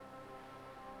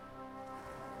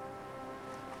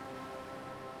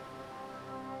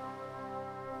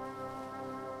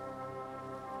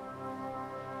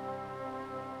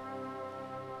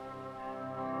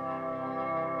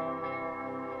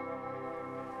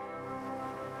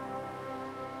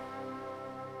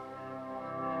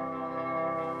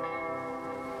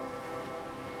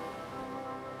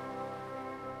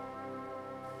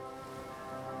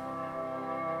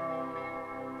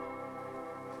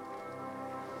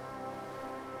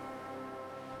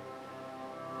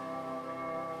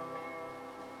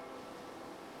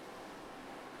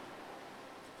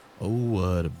Oh,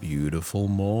 what a beautiful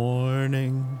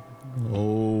morning.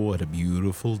 Oh, what a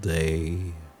beautiful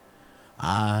day.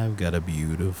 I've got a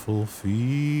beautiful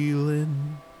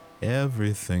feeling.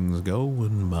 Everything's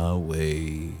going my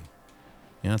way.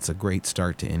 It's a great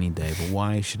start to any day, but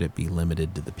why should it be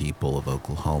limited to the people of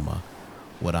Oklahoma?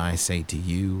 What I say to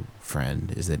you,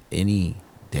 friend, is that any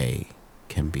day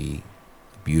can be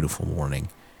a beautiful morning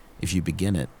if you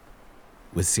begin it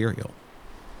with cereal.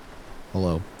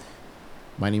 Hello.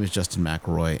 My name is Justin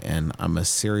McElroy, and I'm a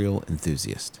cereal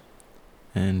enthusiast.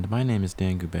 And my name is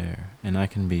Dan Goubert, and I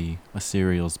can be a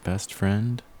cereal's best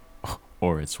friend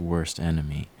or its worst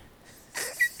enemy.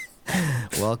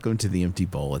 Welcome to The Empty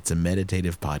Bowl. It's a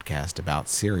meditative podcast about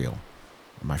cereal.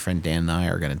 My friend Dan and I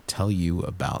are going to tell you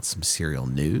about some cereal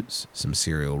news, some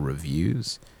cereal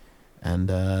reviews, and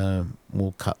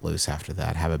we'll cut loose after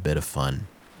that, have a bit of fun.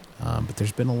 But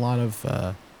there's been a lot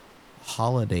of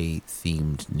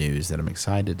holiday-themed news that I'm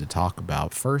excited to talk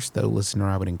about. First, though, listener,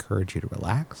 I would encourage you to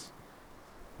relax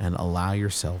and allow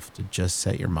yourself to just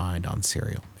set your mind on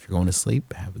cereal. If you're going to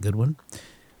sleep, have a good one.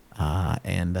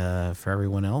 And for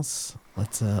everyone else,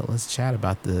 let's chat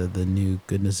about the new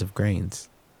goodness of grains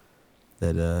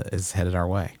that is headed our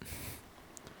way.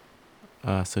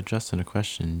 So Justin, a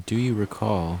question. Do you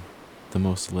recall the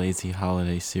most lazy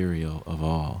holiday cereal of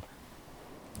all?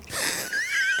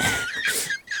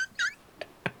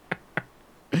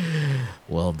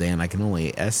 Well, Dan, I can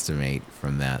only estimate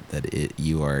from that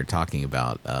you are talking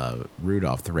about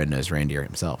Rudolph the Red-Nosed Reindeer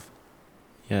himself.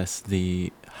 Yes,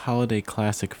 the holiday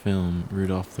classic film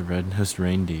Rudolph the Red-Nosed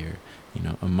Reindeer,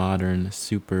 a modern,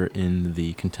 super in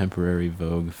the contemporary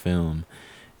Vogue film,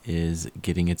 is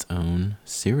getting its own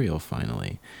cereal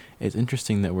finally. It's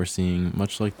interesting that we're seeing,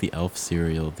 much like the Elf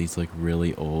cereal, these like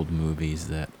really old movies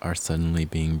that are suddenly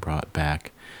being brought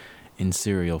back in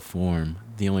cereal form.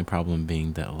 The only problem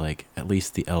being that at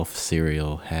least the Elf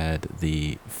cereal had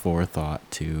the forethought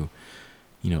to,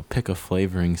 pick a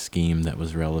flavoring scheme that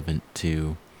was relevant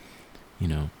to,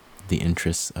 the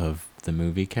interests of the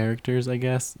movie characters, I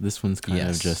guess. This one's kind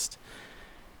of just,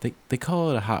 they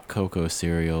call it a hot cocoa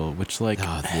cereal, which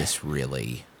this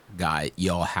really, guy,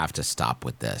 y'all have to stop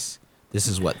with this. This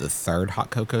is what, the third hot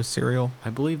cocoa cereal?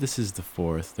 I believe this is the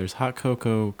fourth. There's hot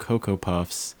cocoa, Cocoa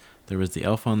Puffs. There was the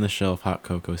Elf on the Shelf hot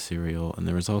cocoa cereal, and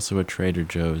there was also a Trader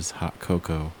Joe's hot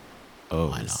cocoa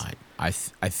O's. Why not? I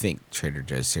think Trader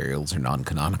Joe's cereals are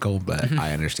non-canonical, but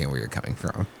I understand where you're coming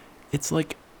from. It's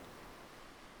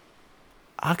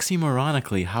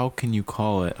oxymoronically, how can you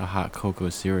call it a hot cocoa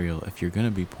cereal if you're going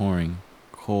to be pouring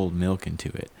cold milk into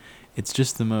it? It's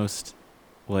just the most,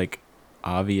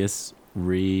 obvious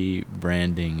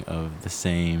rebranding of the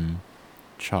same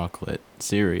chocolate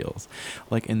cereals.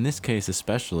 In this case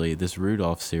especially, this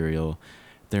Rudolph cereal,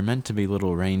 they're meant to be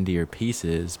little reindeer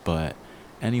pieces, but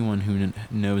anyone who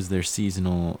knows their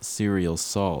seasonal cereal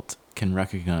salt can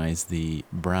recognize the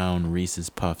brown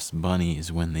Reese's Puffs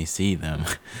bunnies when they see them.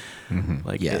 Mm-hmm.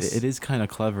 Yes. It is kind of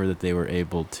clever that they were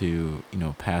able to,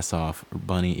 pass off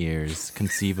bunny ears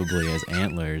conceivably as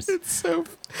antlers. It's so...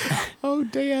 Oh,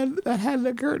 Dan, that hadn't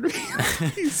occurred to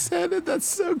me. You said it. That's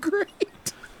so great.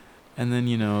 And then,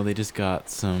 they just got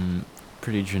some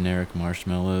pretty generic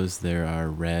marshmallows. There are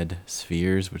red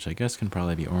spheres, which I guess can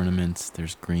probably be ornaments.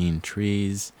 There's green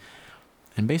trees.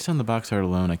 And based on the box art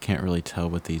alone, I can't really tell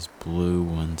what these blue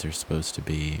ones are supposed to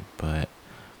be. But,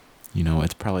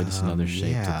 it's probably just another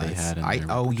shape that they had in their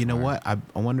repertoire. You know what? I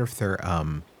wonder if they're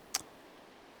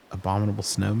abominable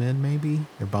snowmen, maybe?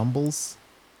 They're bumbles?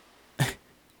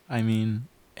 I mean,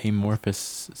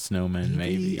 amorphous snowmen,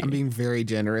 maybe. I'm being very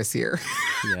generous here.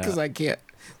 Because I can't.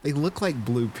 They look like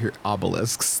blue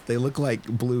obelisks. They look like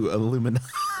blue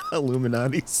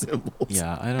Illuminati symbols.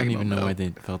 Yeah, I don't even know why they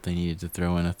felt they needed to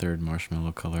throw in a third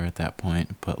marshmallow color at that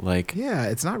point. But yeah,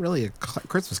 it's not really a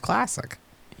Christmas classic.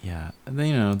 Yeah,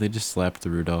 they just slapped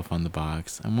the Rudolph on the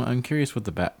box. I'm curious what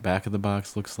the back of the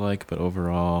box looks like, but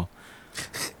overall,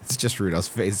 it's just Rudolph's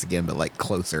face again, but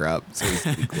closer up, so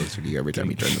he's be closer to you every time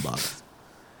you turn the box.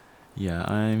 Yeah,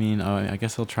 I mean, I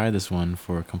guess I'll try this one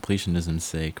for completionism's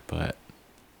sake, but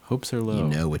hopes are low. You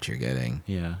know what you're getting.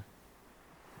 Yeah.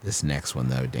 This next one,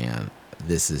 though, Dan,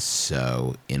 this is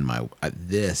so in my...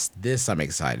 this I'm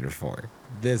excited for.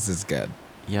 This is good.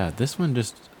 Yeah, this one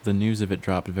the news of it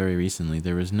dropped very recently.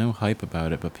 There was no hype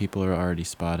about it, but people are already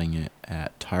spotting it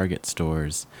at Target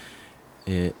stores.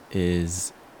 It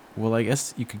is... Well, I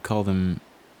guess you could call them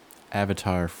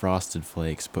Avatar Frosted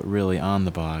Flakes, but really on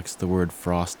the box, the word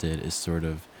frosted is sort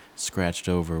of scratched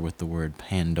over with the word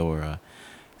Pandora.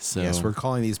 So, yes, we're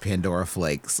calling these Pandora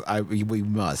Flakes. We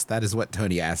must. That is what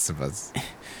Tony asks of us.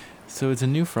 So it's a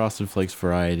new Frosted Flakes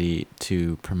variety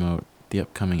to promote the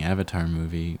upcoming Avatar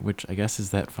movie, which I guess is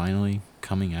that finally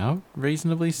coming out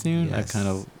reasonably soon. Yes,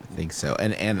 I think so.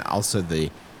 And also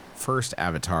the first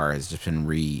Avatar has just been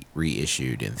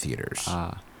reissued in theaters.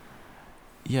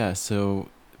 Yeah, so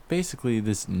basically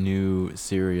this new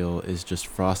cereal is just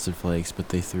Frosted Flakes, but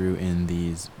they threw in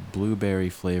these blueberry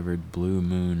flavored Blue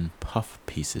Moon puff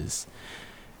pieces.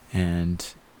 And,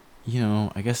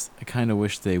 I guess I kind of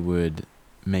wish they would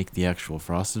make the actual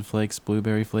Frosted Flakes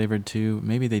blueberry flavored too.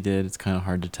 Maybe they did, it's kind of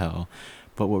hard to tell.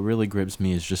 But what really grips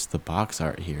me is just the box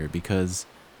art here, because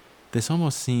this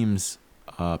almost seems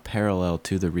parallel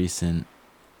to the recent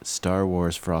Star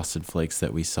Wars Frosted Flakes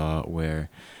that we saw, where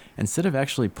instead of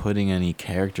actually putting any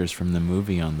characters from the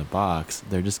movie on the box,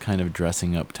 they're just kind of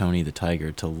dressing up Tony the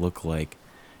Tiger to look like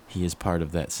he is part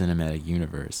of that cinematic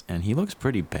universe. And he looks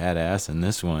pretty badass in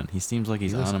this one. He seems like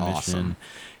he's on a mission. Awesome.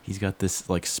 He's got this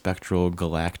like spectral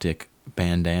galactic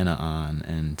bandana on,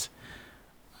 and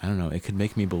I don't know, it could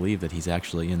make me believe that he's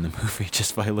actually in the movie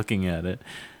just by looking at it.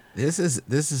 This is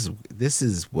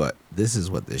what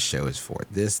this show is for.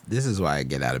 This is why I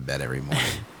get out of bed every morning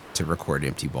to record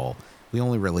Empty Bowl. We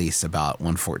only release about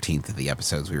 1/14 of the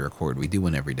episodes we record. We do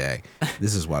one every day.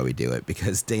 This is why we do it,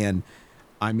 because Dan,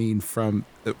 I mean, from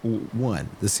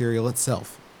the cereal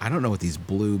itself, I don't know what these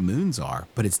blue moons are,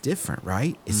 but it's different,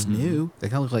 right? It's new. They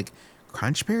kind of look like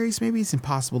crunch berries. Maybe it's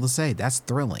impossible to say. That's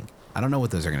thrilling. I don't know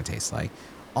what those are going to taste like.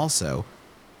 Also,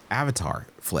 Avatar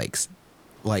flakes.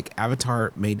 Like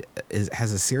Avatar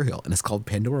has a cereal and it's called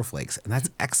Pandora Flakes, and that's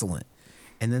excellent.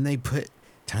 And then they put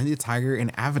Tony the Tiger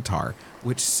and Avatar,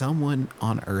 which someone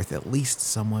on Earth, at least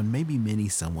someone, maybe many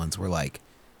someones, were like,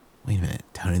 wait a minute,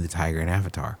 Tony the Tiger and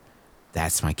Avatar.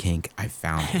 That's my kink. I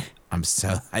found it.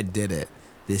 I did it.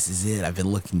 This is it. I've been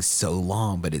looking so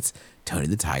long, but it's Tony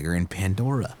the Tiger and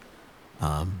Pandora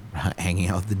hanging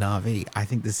out with the Na'vi. I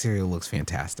think this cereal looks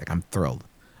fantastic. I'm thrilled.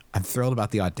 I'm thrilled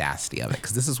about the audacity of it,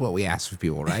 because this is what we ask for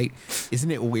people, right?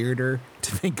 Isn't it weirder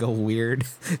to make a weird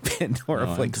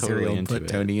Pandora Flake cereal and put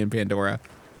Tony in Pandora?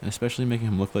 And especially making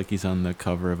him look like he's on the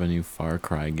cover of a new Far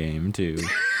Cry game, too.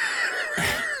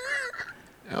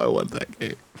 I want that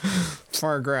game.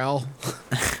 Far Growl.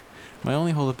 My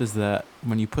only holdup is that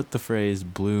when you put the phrase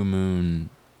Blue Moon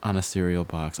on a cereal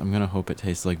box, I'm going to hope it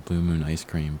tastes like Blue Moon ice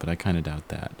cream, but I kind of doubt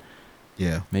that.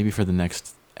 Yeah. Maybe for the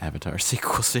next Avatar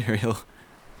sequel cereal.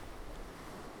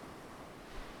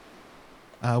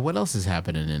 What else is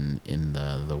happening in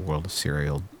the world of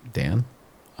cereal, Dan?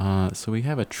 So we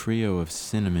have a trio of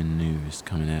cinnamon news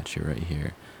coming at you right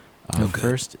here. Okay.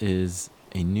 First is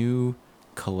a new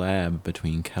collab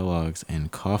between Kellogg's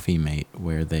and Coffee Mate,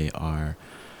 where they are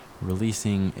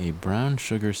releasing a brown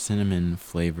sugar cinnamon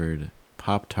flavored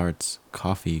Pop-Tarts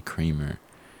coffee creamer.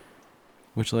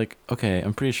 Which, like, okay,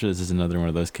 I'm pretty sure this is another one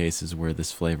of those cases where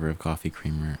this flavor of coffee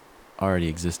creamer already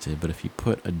existed, but if you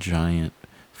put a giant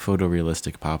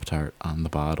photorealistic Pop-Tart on the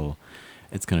bottle,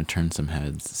 it's going to turn some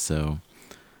heads. So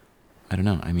I don't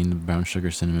know. I mean, the brown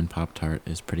sugar cinnamon Pop-Tart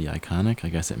is pretty iconic. I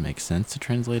guess it makes sense to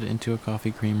translate it into a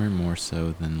coffee creamer more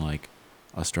so than like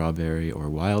a strawberry or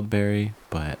wild berry,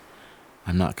 but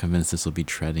I'm not convinced this will be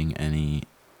treading any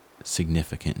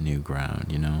significant new ground,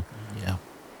 Yeah.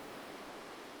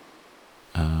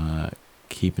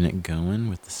 Keeping it going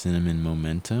with the cinnamon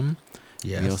momentum.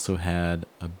 Yes. We also had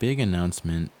a big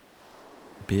announcement,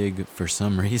 big for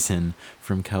some reason,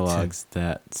 from Kellogg's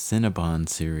that Cinnabon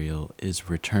cereal is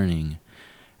returning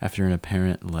after an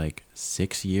apparent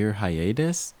 6-year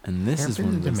hiatus. And this is one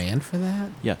of those demand for that?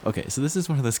 Yeah, okay. So this is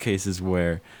one of those cases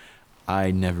where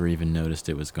I never even noticed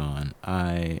it was gone.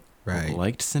 I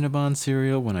liked Cinnabon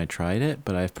cereal when I tried it,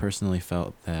 but I've personally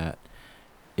felt that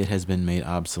it has been made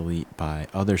obsolete by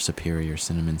other superior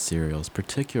cinnamon cereals,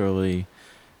 particularly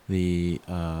the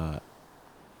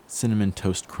Cinnamon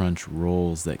Toast Crunch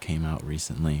rolls that came out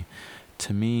recently.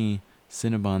 To me,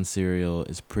 Cinnabon cereal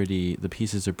the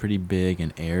pieces are pretty big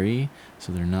and airy,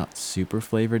 so they're not super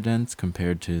flavor dense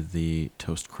compared to the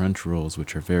Toast Crunch rolls,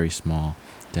 which are very small,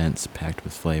 dense, packed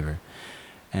with flavor.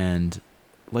 And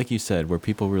like you said, were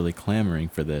people really clamoring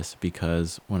for this?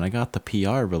 Because when I got the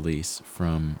PR release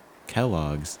from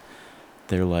Kellogg's,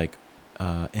 they're like,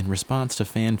 in response to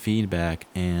fan feedback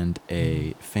and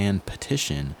a fan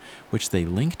petition, which they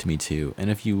linked me to. And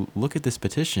if you look at this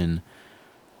petition,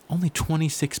 only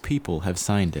 26 people have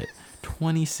signed it.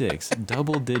 26,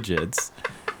 double digits.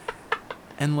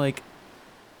 And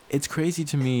it's crazy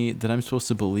to me that I'm supposed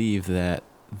to believe that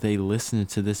they listened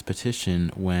to this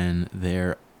petition when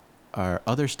there are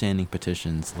other standing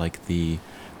petitions like the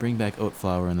Bring Back Oat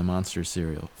Flour and the Monster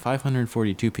cereal.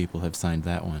 542 people have signed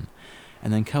that one.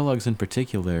 And then Kellogg's in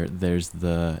particular, there's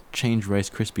the Change Rice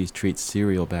Krispies Treats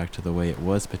cereal back to the way it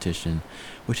was petition,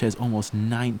 which has almost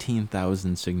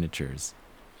 19,000 signatures.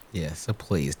 Yeah, so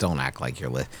please don't act like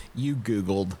you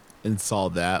Googled and saw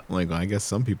that. Like, well, I guess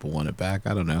some people want it back.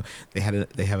 I don't know. Had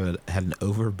an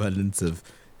overabundance of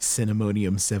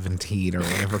cinnamonium 17 or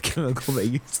whatever chemical they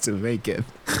used to make it.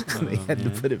 They had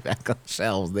to put it back on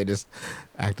shelves. They just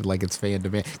acted like it's fan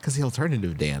demand. Because the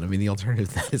alternative, Dan, I mean, the alternative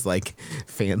to that is like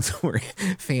fan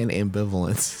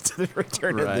ambivalence to the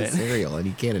return of the cereal, and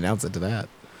you can't announce it to that.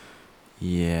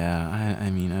 Yeah, I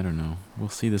mean, I don't know. We'll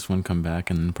see this one come back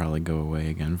and then probably go away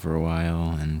again for a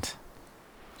while, and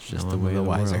it's just the way of the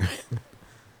world.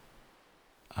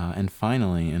 And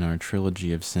finally, in our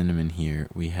trilogy of cinnamon here,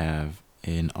 we have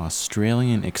an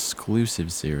Australian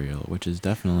exclusive cereal, which is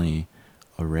definitely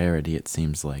a rarity, it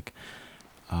seems like,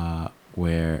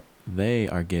 where they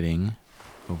are getting,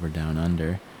 over down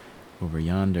under, over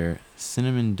yonder,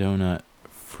 cinnamon donut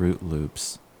Fruit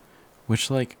Loops, which,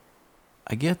 like,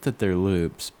 I get that they're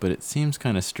loops, but it seems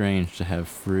kind of strange to have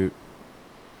fruit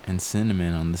and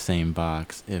cinnamon on the same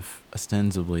box if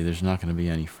ostensibly there's not going to be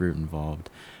any fruit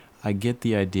involved. I get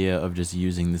the idea of just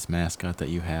using this mascot that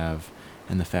you have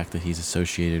and the fact that he's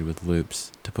associated with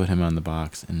loops to put him on the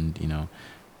box and, you know,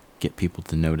 get people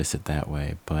to notice it that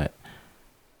way. But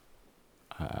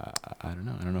I don't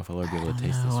know. I don't know if I'll ever be able to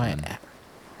taste this one.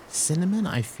 Cinnamon,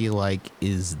 I feel like,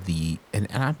 is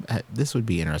this would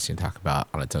be interesting to talk about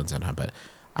on its own sometime, but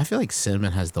I feel like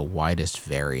cinnamon has the widest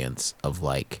variance of,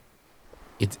 like,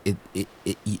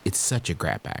 it's such a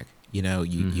grab bag. You know,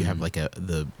 you have like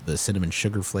the cinnamon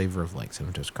sugar flavor of like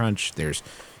Cinnamon Toast Crunch. There's,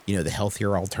 you know, the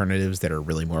healthier alternatives that are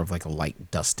really more of like a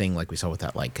light dusting, like we saw with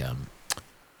that like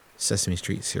Sesame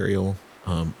Street cereal.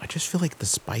 I just feel like the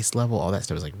spice level, all that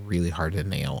stuff is like really hard to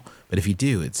nail. But if you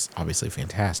do, it's obviously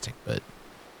fantastic. But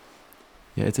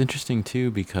yeah, it's interesting too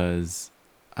because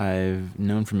I've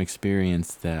known from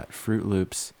experience that Fruit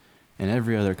Loops in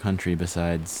every other country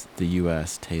besides the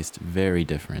U.S. taste very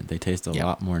different. They taste a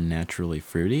lot more naturally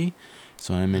fruity.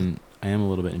 So I am a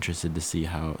little bit interested to see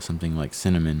how something like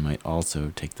cinnamon might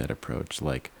also take that approach.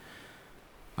 Like,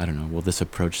 I don't know, will this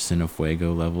approach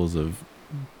Cinefuego levels of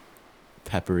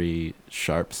peppery,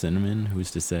 sharp cinnamon?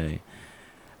 Who's to say?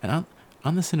 And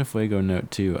on the Cinefuego note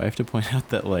too, I have to point out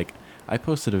that, like, I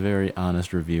posted a very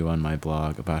honest review on my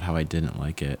blog about how I didn't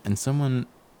like it, and someone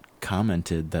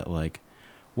commented that, like,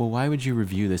 well, why would you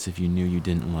review this if you knew you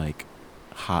didn't like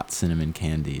hot cinnamon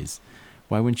candies?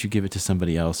 Why wouldn't you give it to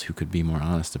somebody else who could be more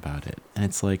honest about it? And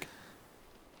it's like,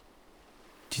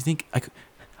 do you think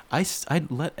I'd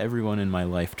let everyone in my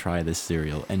life try this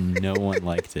cereal and no one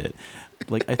liked it?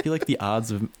 Like, I feel like the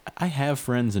odds of, I have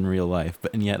friends in real life,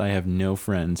 and yet I have no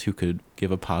friends who could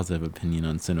give a positive opinion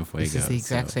on Cinefuego. This is the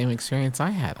exact same experience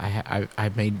I had. I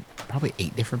made probably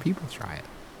 8 different people try it.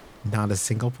 Not a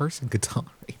single person could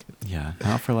tolerate it. Yeah,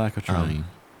 not for lack of trying.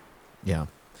 Yeah.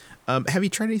 Have you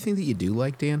tried anything that you do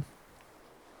like, Dan?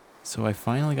 So I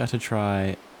finally got to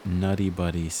try Nutty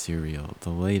Buddy cereal,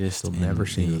 the latest Still never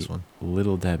seen this one.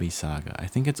 Little Debbie saga. I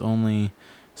think it's only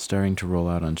starting to roll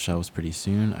out on shelves pretty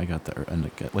soon. I got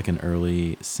an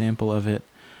early sample of it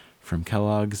from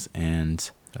Kellogg's, and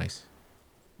nice.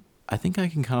 I think I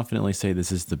can confidently say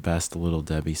this is the best Little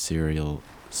Debbie cereal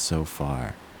so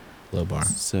far. Low bar.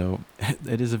 So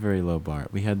it is a very low bar.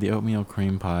 We had the oatmeal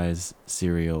cream pies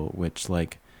cereal, which,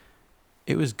 like,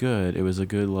 it was good. It was a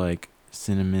good, like,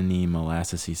 cinnamony,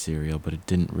 molassesy cereal, but it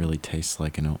didn't really taste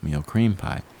like an oatmeal cream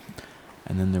pie.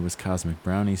 And then there was Cosmic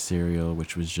Brownie cereal,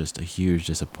 which was just a huge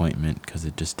disappointment because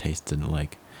it just tasted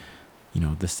like, you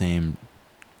know, the same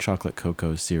chocolate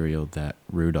cocoa cereal that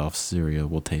Rudolph's cereal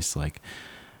will taste like.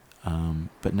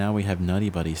 But now we have Nutty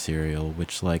Buddy cereal,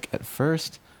 which, like, at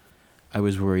first I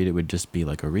was worried it would just be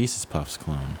like a Reese's Puffs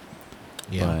clone.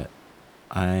 Yeah. But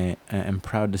I am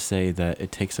proud to say that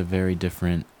it takes a very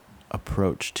different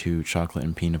approach to chocolate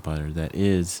and peanut butter that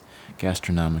is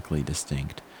gastronomically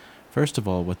distinct. First of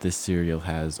all, what this cereal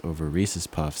has over Reese's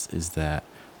Puffs is that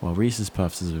while Reese's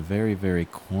Puffs is a very, very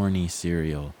corny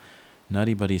cereal,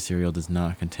 Nutty Buddy cereal does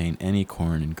not contain any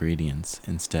corn ingredients,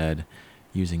 instead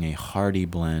using a hearty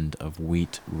blend of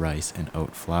wheat, rice, and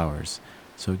oat flours.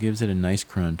 So it gives it a nice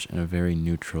crunch and a very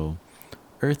neutral,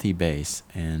 earthy base,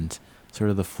 and sort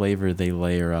of the flavor they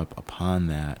layer up upon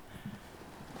that.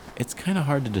 It's kind of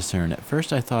hard to discern. At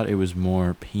first I thought it was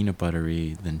more peanut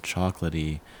buttery than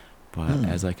chocolatey, but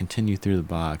as I continue through the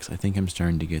box, I think I'm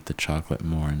starting to get the chocolate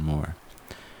more and more.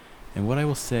 And what I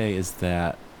will say is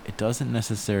that it doesn't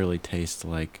necessarily taste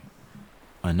like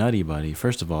a Nutty Buddy.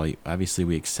 First of all, obviously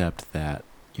we accept that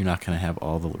you're not going to have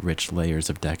all the rich layers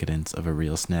of decadence of a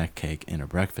real snack cake in a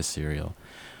breakfast cereal.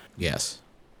 Yes.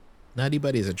 Nutty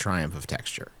Buddy is a triumph of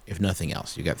texture, if nothing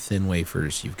else. You've got thin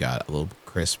wafers, you've got a little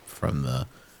crisp from the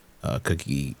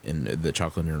cookie and the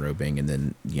chocolate enrobing, and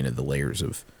then the layers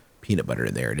of peanut butter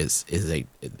in there.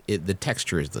 The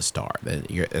texture is the star.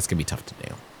 That's gonna be tough to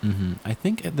nail. I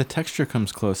think the texture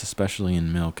comes close, especially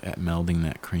in milk, at melding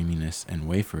that creaminess and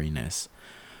waferiness.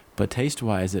 But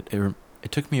taste-wise, it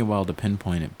took me a while to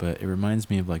pinpoint it, but it reminds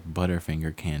me of like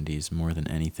Butterfinger candies more than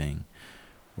anything,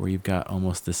 where you've got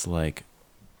almost this like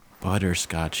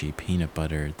butterscotchy peanut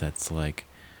butter that's like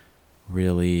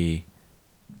really,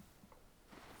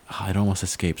 it almost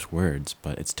escapes words,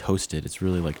 but it's toasted. It's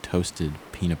really like toasted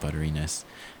peanut butteriness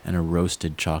and a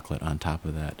roasted chocolate on top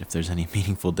of that, if there's any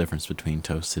meaningful difference between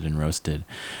toasted and roasted.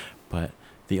 But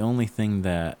the only thing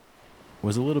that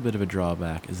was a little bit of a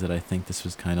drawback is that I think this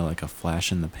was kind of like a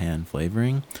flash in the pan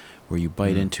flavoring, where you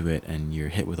bite into it and you're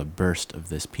hit with a burst of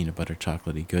this peanut butter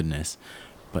chocolatey goodness.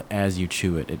 But as you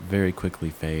chew it, it very quickly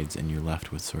fades, and you're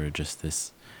left with sort of just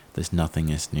this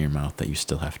nothingness in your mouth that you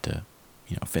still have to,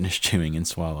 finish chewing and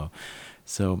swallow.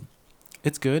 So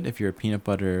it's good if you're a peanut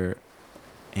butter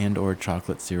and or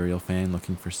chocolate cereal fan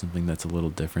looking for something that's a little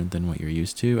different than what you're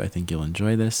used to. I think you'll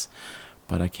enjoy this,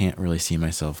 but I can't really see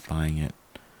myself buying it.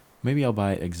 Maybe I'll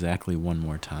buy it exactly one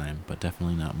more time, but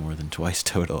definitely not more than twice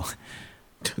total.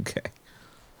 Okay.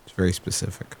 It's very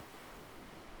specific.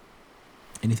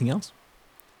 Anything else?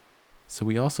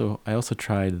 So I also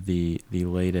tried the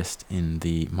latest in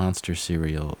the Monster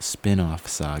Cereal spin-off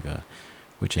saga,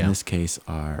 which in this case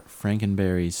are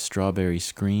Frankenberry's Strawberry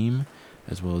Scream,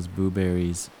 as well as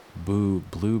Blueberry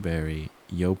Yoplait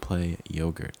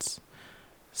yogurts.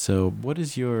 So what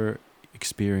is your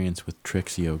experience with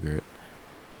Trix yogurt?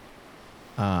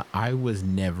 I was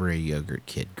never a yogurt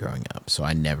kid growing up, so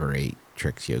I never ate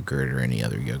Trix yogurt or any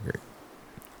other yogurt.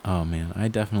 Oh man, I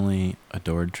definitely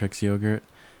adored Trix yogurt.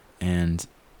 And,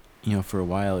 for a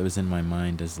while it was in my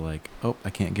mind as like, oh,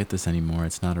 I can't get this anymore.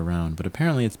 It's not around. But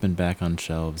apparently it's been back on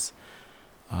shelves.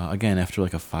 Again, after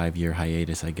like a 5-year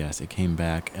hiatus, I guess. It came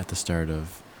back at the start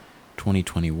of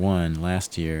 2021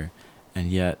 last year. And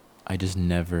yet I just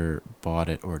never bought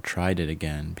it or tried it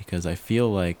again, because I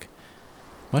feel like,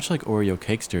 much like Oreo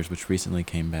Cakesters, which recently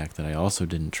came back that I also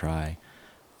didn't try,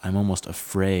 I'm almost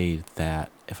afraid that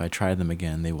if I try them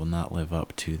again, they will not live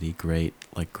up to the great,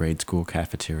 like, grade school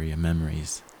cafeteria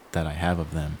memories that I have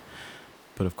of them.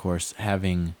 But of course,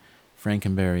 having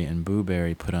Frankenberry and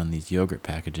Blueberry put on these yogurt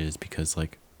packages, because,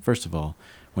 like, first of all,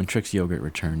 when Trix yogurt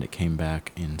returned, it came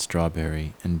back in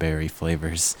strawberry and berry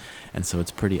flavors. And so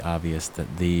it's pretty obvious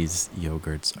that these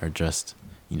yogurts are just,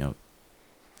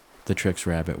 the Trix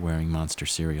rabbit wearing Monster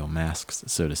cereal masks,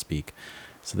 so to speak.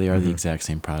 So they are the exact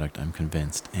same product, I'm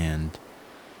convinced. And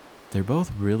they're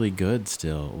both really good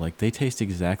still. Like, they taste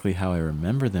exactly how I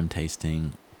remember them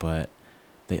tasting, but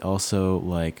they also,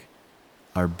 like,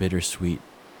 are bittersweet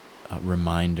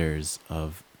reminders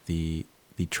of the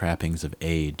trappings of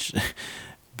age.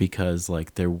 Because,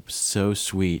 like, they're so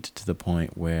sweet to the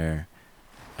point where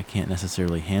I can't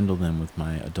necessarily handle them with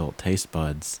my adult taste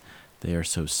buds. They are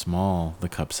so small, the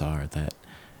cups are, that,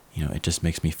 it just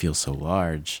makes me feel so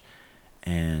large.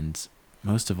 And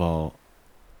most of all,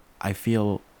 I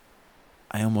feel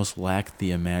I almost lack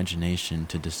the imagination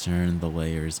to discern the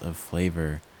layers of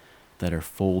flavor that are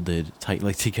folded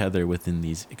tightly together within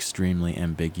these extremely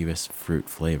ambiguous fruit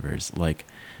flavors. Like,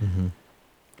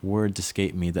 words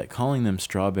escape me that calling them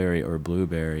strawberry or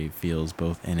blueberry feels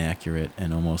both inaccurate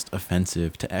and almost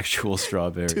offensive to actual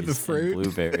strawberries to the fruit. And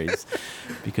blueberries,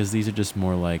 because these are just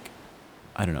more like,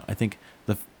 I don't know, I think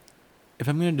if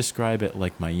I'm going to describe it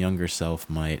like my younger self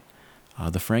might,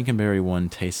 the Frankenberry one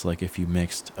tastes like if you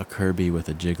mixed a Kirby with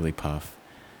a Jigglypuff,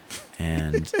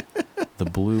 and the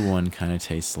blue one kind of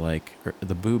tastes like, or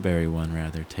the Blueberry one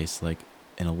rather, tastes like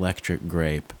an electric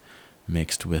grape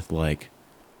mixed with like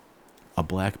a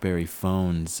BlackBerry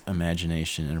phone's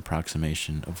imagination and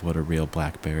approximation of what a real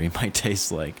BlackBerry might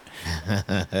taste like.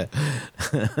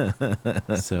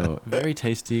 So very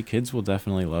tasty. Kids will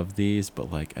definitely love these,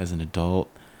 but like as an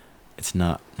adult, it's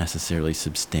not necessarily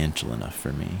substantial enough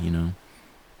for me,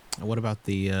 What about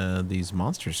these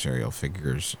Monster cereal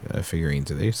figurines?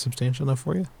 Are they substantial enough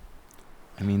for you?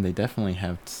 I mean, they definitely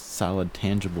have solid,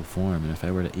 tangible form, and if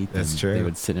I were to eat them, That's true. They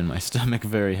would sit in my stomach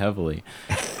very heavily.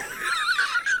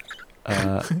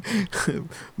 But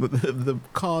the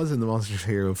cause in the Monster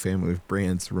cereal family of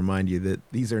brands remind you that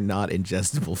these are not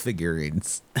ingestible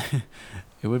figurines.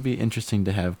 It would be interesting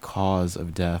to have cause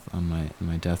of death on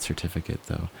my death certificate,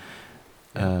 though.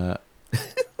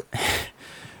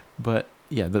 But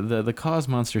yeah, the Cause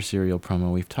Monster cereal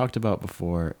promo we've talked about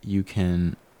before. You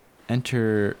can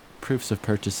enter proofs of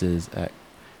purchases at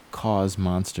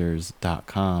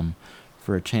causemonsters.com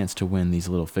for a chance to win these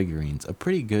little figurines. A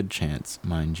pretty good chance,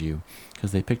 mind you,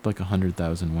 because they picked like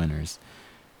 100,000 winners.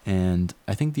 And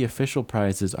I think the official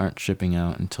prizes aren't shipping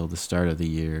out until the start of the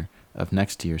year, of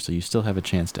next year, so you still have a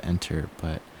chance to enter.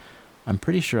 But I'm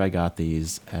pretty sure I got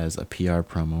these as a PR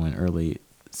promo, an early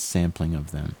sampling of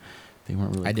them. They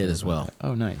weren't really. I did as well. That.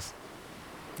 Oh, nice.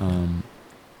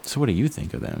 So what do you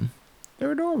think of them?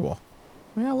 They're adorable.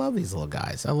 I mean, I love these little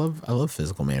guys. I love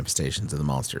physical manifestations of the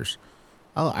monsters.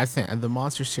 I think the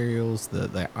monster cereals,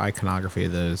 the iconography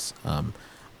of those.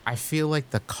 I feel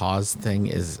like the cause thing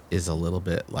is a little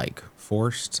bit like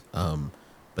forced.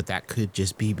 But that could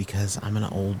just be because I'm an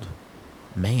old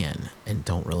man and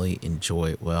don't really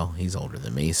enjoy. Well, he's older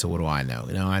than me, so what do I know?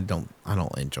 I don't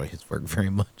enjoy his work very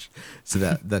much. So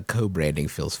that the co-branding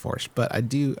feels forced. But I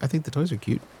think the toys are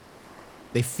cute.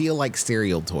 They feel like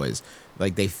cereal toys.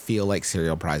 Like they feel like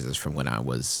cereal prizes from when I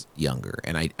was younger.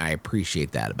 And I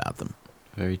appreciate that about them.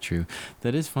 Very true.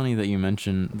 That is funny that you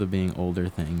mentioned the being older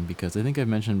thing, because I think I've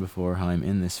mentioned before how I'm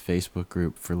in this Facebook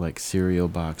group for like cereal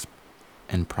box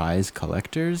and prize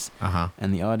collectors.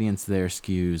 And the audience there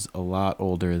skews a lot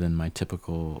older than my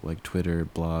typical like Twitter,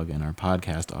 blog, and our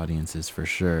podcast audiences for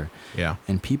sure. Yeah.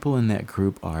 And people in that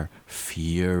group are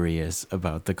furious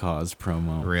about the cause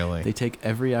promo. Really? They take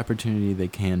every opportunity they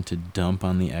can to dump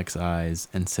on the XIs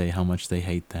and say how much they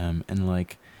hate them. And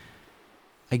like,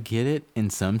 I get it in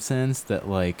some sense that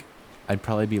like I'd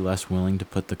probably be less willing to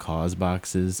put the cause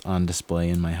boxes on display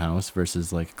in my house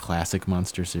versus like classic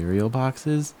monster cereal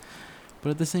boxes. But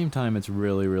at the same time, it's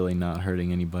really, really not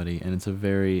hurting anybody. And it's a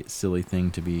very silly thing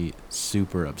to be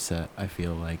super upset, I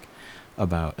feel like,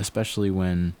 about. Especially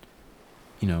when,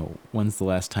 when's the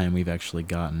last time we've actually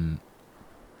gotten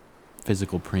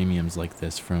physical premiums like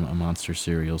this from a Monster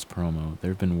Cereals promo? There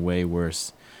have been way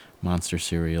worse Monster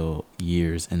Cereal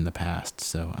years in the past.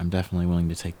 So I'm definitely willing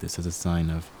to take this as a sign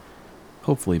of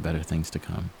hopefully better things to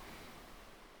come.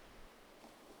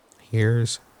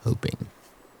 Here's hoping.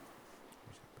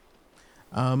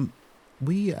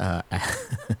 We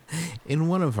in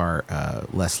one of our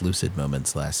less lucid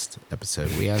moments last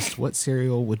episode, we asked what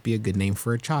cereal would be a good name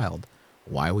for a child.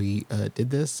 Why we did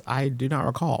this, I do not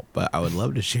recall, but I would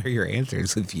love to share your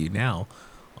answers with you now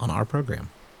on our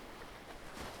program.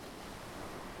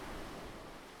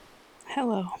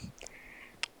 Hello.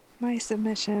 My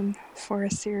submission for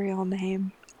a cereal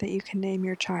name that you can name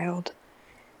your child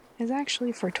is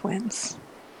actually for twins,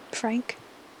 Frank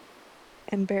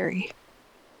and Barry.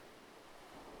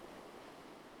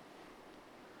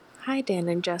 Hi, Dan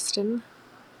and Justin.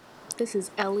 This is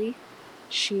Ellie,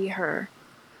 she, her.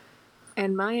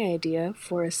 And my idea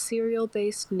for a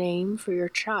cereal-based name for your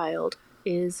child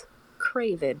is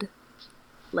Cravid.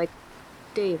 Like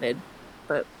David,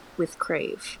 but with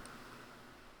crave.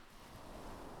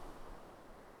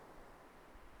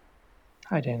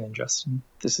 Hi, Dan and Justin.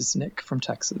 This is Nick from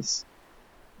Texas.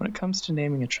 When it comes to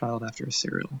naming a child after a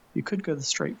cereal, you could go the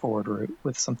straightforward route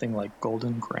with something like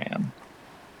Golden Gran.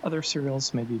 Other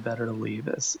cereals may be better to leave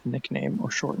as a nickname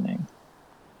or shortening.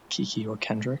 Kiki or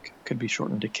Kendrick could be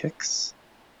shortened to Kix,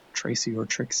 Tracy or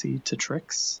Trixie to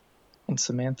Trix, and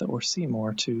Samantha or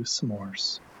Seymour to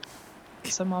S'mores.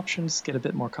 Some options get a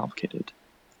bit more complicated.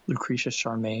 Lucretia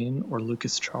Charmaine or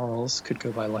Lucas Charles could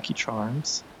go by Lucky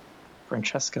Charms.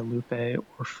 Francesca Lupe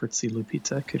or Fritzy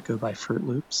Lupita could go by Fruit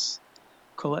Loops.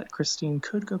 Colette Christine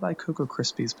could go by Cocoa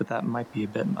Krispies, but that might be a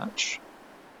bit much.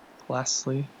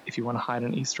 Lastly, if you want to hide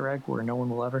an Easter egg where no one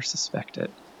will ever suspect it,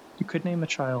 you could name a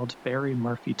child Barry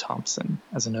Murphy Thompson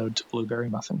as an ode to blueberry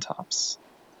muffin tops.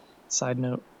 Side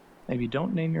note, maybe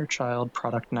don't name your child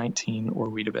Product 19 or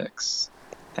Weetabix.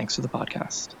 Thanks for the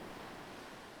podcast.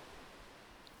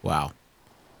 Wow.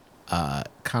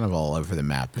 Kind of all over the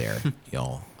map there,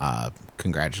 y'all.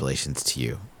 Congratulations to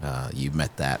you. You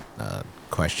met that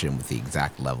question with the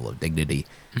exact level of dignity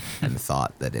and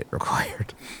thought that it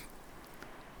required.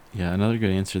 Yeah, another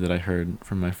good answer that I heard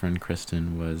from my friend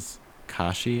Kristen was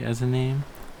Kashi as a name.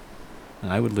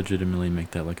 I would legitimately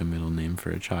make that like a middle name for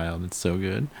a child. It's so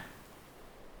good.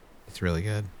 It's really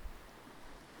good.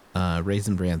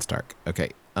 Raisin Bran Stark.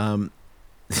 Okay. Have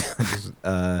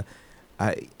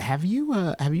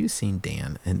you seen,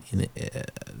 Dan, in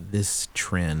this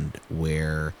trend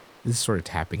where this is sort of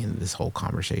tapping into this whole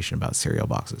conversation about cereal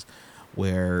boxes,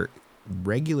 where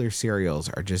regular cereals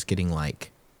are just getting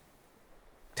like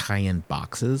tie-in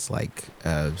boxes, like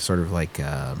sort of like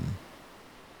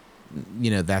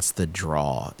that's the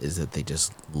draw, is that they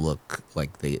just look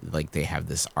like they have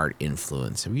this art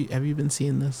influence. Have you been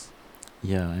seeing this?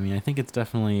 Yeah, I mean, I think it's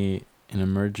definitely an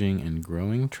emerging and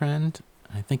growing trend.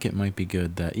 I think it might be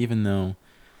good that even though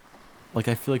like,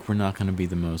 I feel like we're not going to be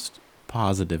the most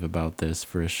positive about this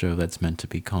for a show that's meant to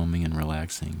be calming and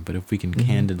relaxing. But if we can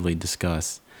candidly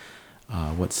discuss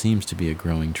what seems to be a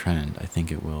growing trend, I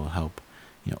think it will help,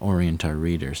 orient our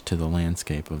readers to the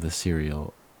landscape of the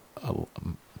serial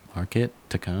market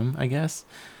to come, I guess.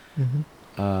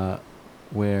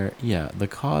 Where, the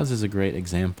Cause is a great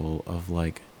example of,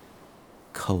 like,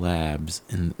 collabs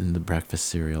in the breakfast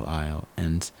cereal aisle.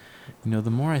 And,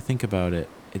 the more I think about it,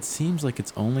 it seems like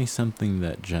it's only something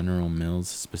that General Mills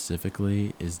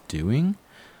specifically is doing.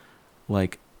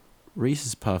 Like,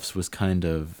 Reese's Puffs was kind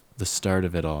of the start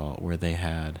of it all, where they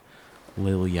had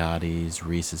Lil Yachty's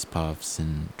Reese's Puffs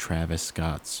and Travis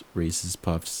Scott's Reese's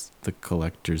Puffs, the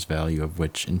collector's value of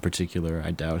which in particular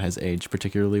I doubt has aged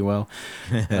particularly well.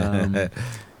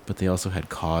 But they also had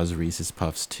Cause Reese's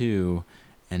Puffs too,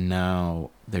 and now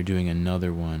they're doing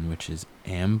another one, which is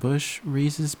Ambush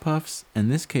Reese's Puffs.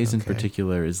 And this case in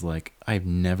particular is like, I've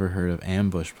never heard of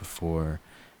Ambush before,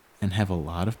 and have a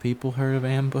lot of people heard of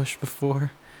Ambush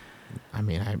before? I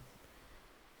mean,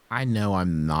 I know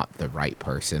I'm not the right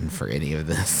person for any of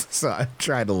this, so I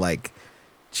try to like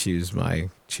choose my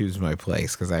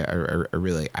place, because I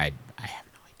really have no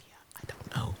idea. I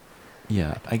don't know.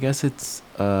 Yeah, I guess it's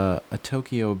a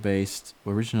Tokyo-based,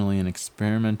 originally an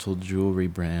experimental jewelry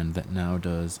brand that now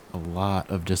does a lot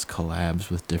of just collabs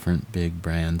with different big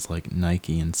brands like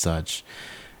Nike and such.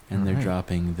 And they're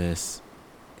dropping this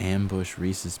Ambush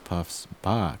Reese's Puffs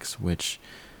box, which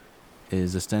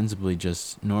is ostensibly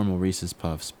just normal Reese's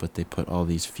Puffs, but they put all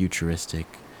these futuristic,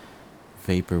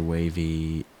 vapor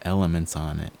wavy elements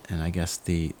on it. And I guess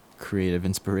the creative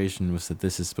inspiration was that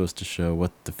this is supposed to show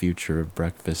what the future of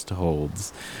breakfast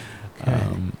holds.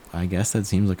 I guess that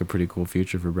seems like a pretty cool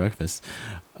future for breakfast.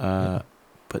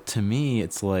 But to me,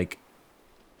 it's like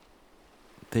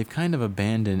they've kind of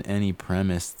abandoned any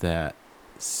premise that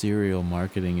cereal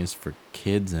marketing is for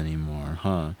kids anymore,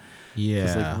 huh? Yeah.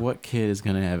 It's like, what kid is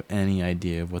going to have any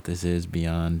idea of what this is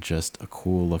beyond just a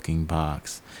cool looking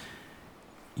box?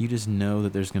 You just know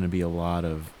that there's going to be a lot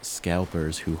of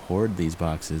scalpers who hoard these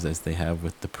boxes, as they have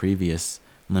with the previous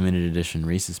limited edition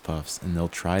Reese's Puffs, and they'll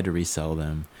try to resell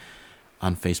them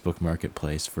on Facebook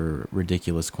Marketplace for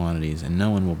ridiculous quantities, and no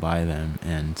one will buy them.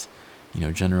 And,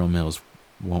 General Mills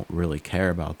won't really care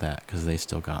about that because they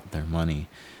still got their money.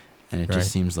 And it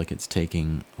just seems like it's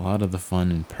taking a lot of the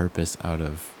fun and purpose out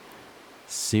of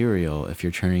cereal if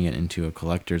you're turning it into a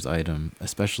collector's item,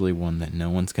 especially one that no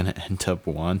one's going to end up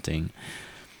wanting.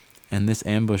 And this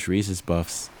Ambush Reese's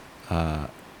Puffs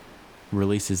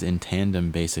releases in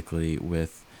tandem basically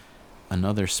with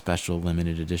another special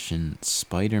limited edition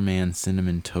Spider-Man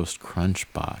Cinnamon Toast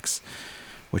Crunch box,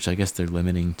 which I guess they're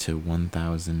limiting to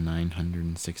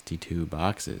 1,962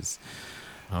 boxes.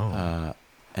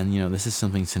 And, this is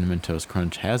something Cinnamon Toast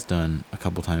Crunch has done a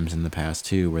couple times in the past,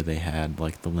 too, where they had,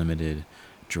 like, the limited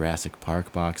Jurassic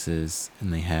Park boxes,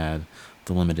 and they had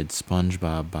the limited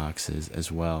SpongeBob boxes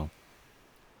as well.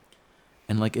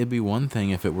 And, like, it'd be one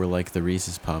thing if it were like the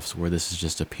Reese's Puffs, where this is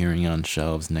just appearing on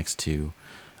shelves next to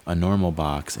a normal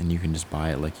box, and you can just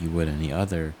buy it like you would any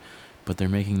other. But they're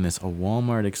making this a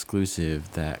Walmart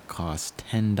exclusive that costs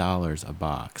 $10 a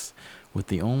box, with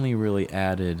the only really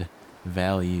added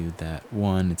value that,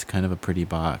 one, it's kind of a pretty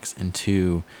box, and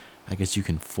two, I guess you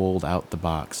can fold out the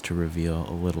box to reveal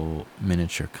a little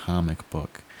miniature comic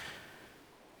book.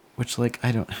 Which, like,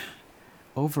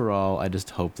 overall, I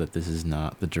just hope that this is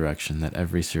not the direction that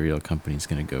every cereal company is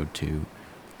going to go to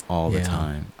all the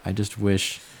time. I just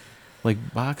wish,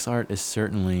 like, box art is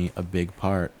certainly a big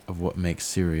part of what makes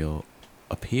cereal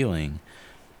appealing.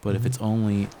 But if it's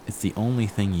the only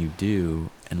thing you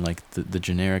do, and like the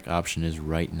generic option is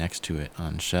right next to it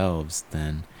on shelves,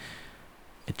 then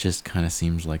it just kind of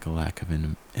seems like a lack of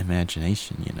an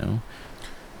imagination,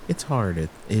 It's hard.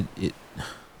 It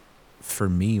for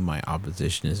me, my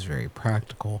opposition is very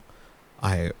practical.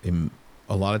 I am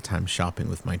a lot of times shopping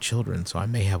with my children, so I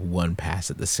may have one pass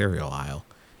at the cereal aisle.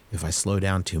 If I slow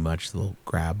down too much, they'll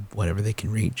grab whatever they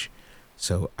can reach.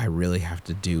 So I really have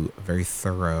to do a very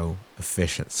thorough,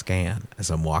 efficient scan as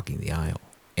I'm walking the aisle.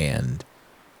 And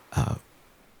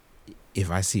if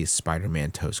I see a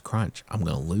Spider-Man Toast Crunch, I'm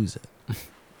going to lose it.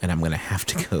 And I'm going to have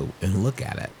to go and look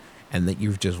at it. And that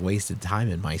you've just wasted time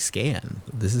in my scan.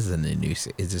 This isn't a new...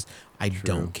 It's just, I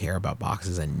don't care about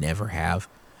boxes. I never have.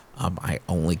 I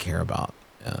only care about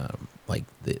like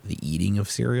the eating of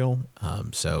cereal.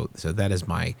 So that is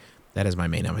my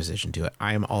main opposition to it.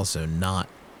 I am also not...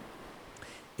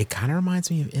 It kind of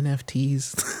reminds me of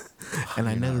NFTs. And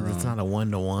I know that it's not a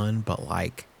one-to-one, but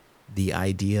like the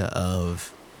idea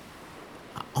of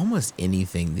almost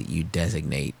anything that you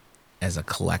designate as a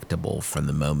collectible from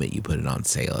the moment you put it on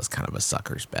sale is kind of a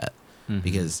sucker's bet.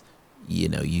 Because, you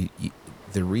know, you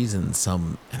the reason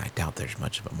some, and I doubt there's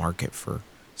much of a market for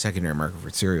secondary market for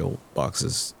cereal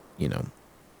boxes, you know,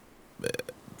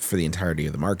 for the entirety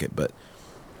of the market. But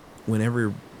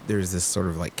whenever there's this sort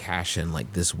of like cash in,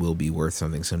 like this will be worth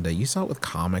something someday. You saw it with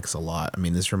comics a lot. I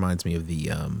mean, this reminds me of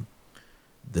the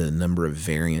number of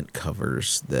variant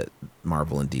covers that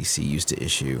Marvel and DC used to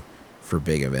issue for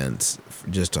big events,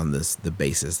 just on the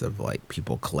basis of like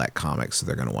people collect comics, so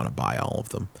they're going to want to buy all of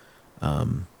them.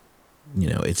 You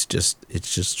know, it's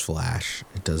just Flash.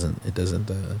 It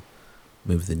doesn't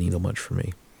move the needle much for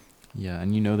me. Yeah,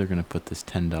 and you know they're going to put this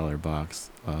 $10 box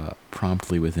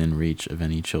promptly within reach of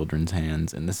any children's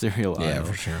hands in the cereal aisle. Yeah,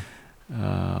 for sure.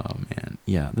 Oh, man.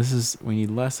 Yeah, we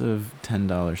need less of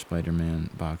 $10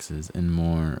 Spider-Man boxes and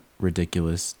more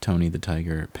ridiculous Tony the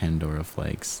Tiger Pandora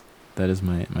Flakes. That is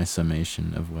my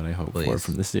summation of what I hope for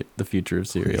from the future of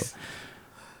cereal.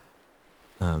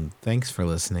 Thanks for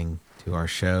listening to our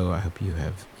show. I hope you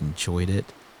have enjoyed it.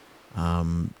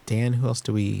 Dan, who else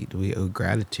do we owe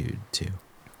gratitude to?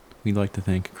 We'd like to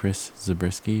thank Chris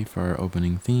Zabriskie for our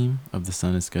opening theme of The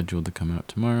Sun is Scheduled to Come Out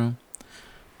Tomorrow,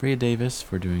 Bria Davis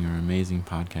for doing our amazing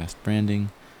podcast branding,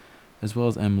 as well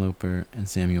as M. Loper and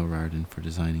Samuel Rarden for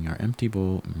designing our Empty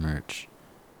Bowl merch.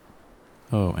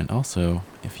 Oh, and also,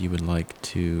 if you would like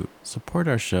to support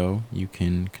our show, you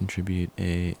can contribute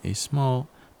a small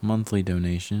monthly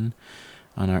donation.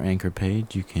 On our Anchor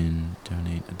page, you can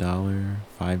donate $1,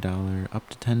 $5, up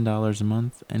to $10 a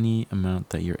month, any amount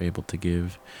that you're able to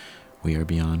give. We are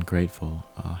beyond grateful.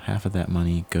 Half of that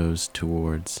money goes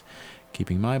towards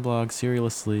keeping my blog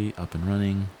Serialously up and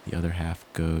running. The other half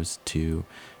goes to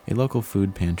a local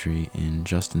food pantry in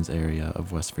Justin's area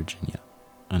of West Virginia.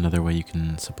 Another way you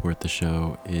can support the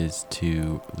show is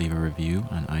to leave a review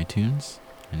on iTunes.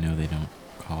 I know they don't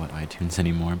call it iTunes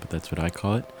anymore, but that's what I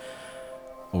call it.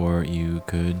 Or you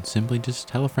could simply just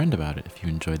tell a friend about it if you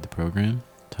enjoyed the program.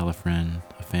 Tell a friend,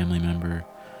 a family member,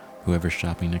 whoever's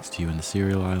shopping next to you in the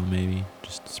cereal aisle maybe.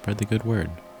 Just spread the good word.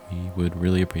 We would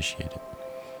really appreciate it.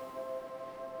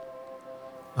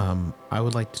 I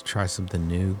would like to try something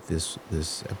new this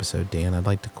episode, Dan. I'd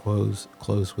like to close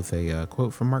with a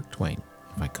quote from Mark Twain,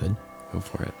 if I could. Go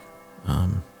for it.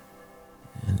 And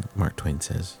Mark Twain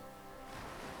says,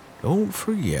 "Don't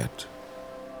forget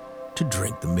to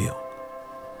drink the milk."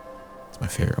 It's my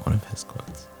favorite one of his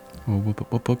quotes. Well,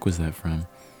 what book was that from?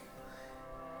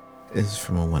 It's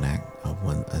from a one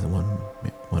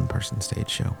person stage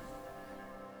show.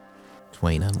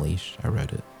 Twain Unleashed. I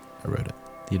wrote it.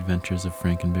 The Adventures of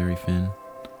Frankenberry Finn.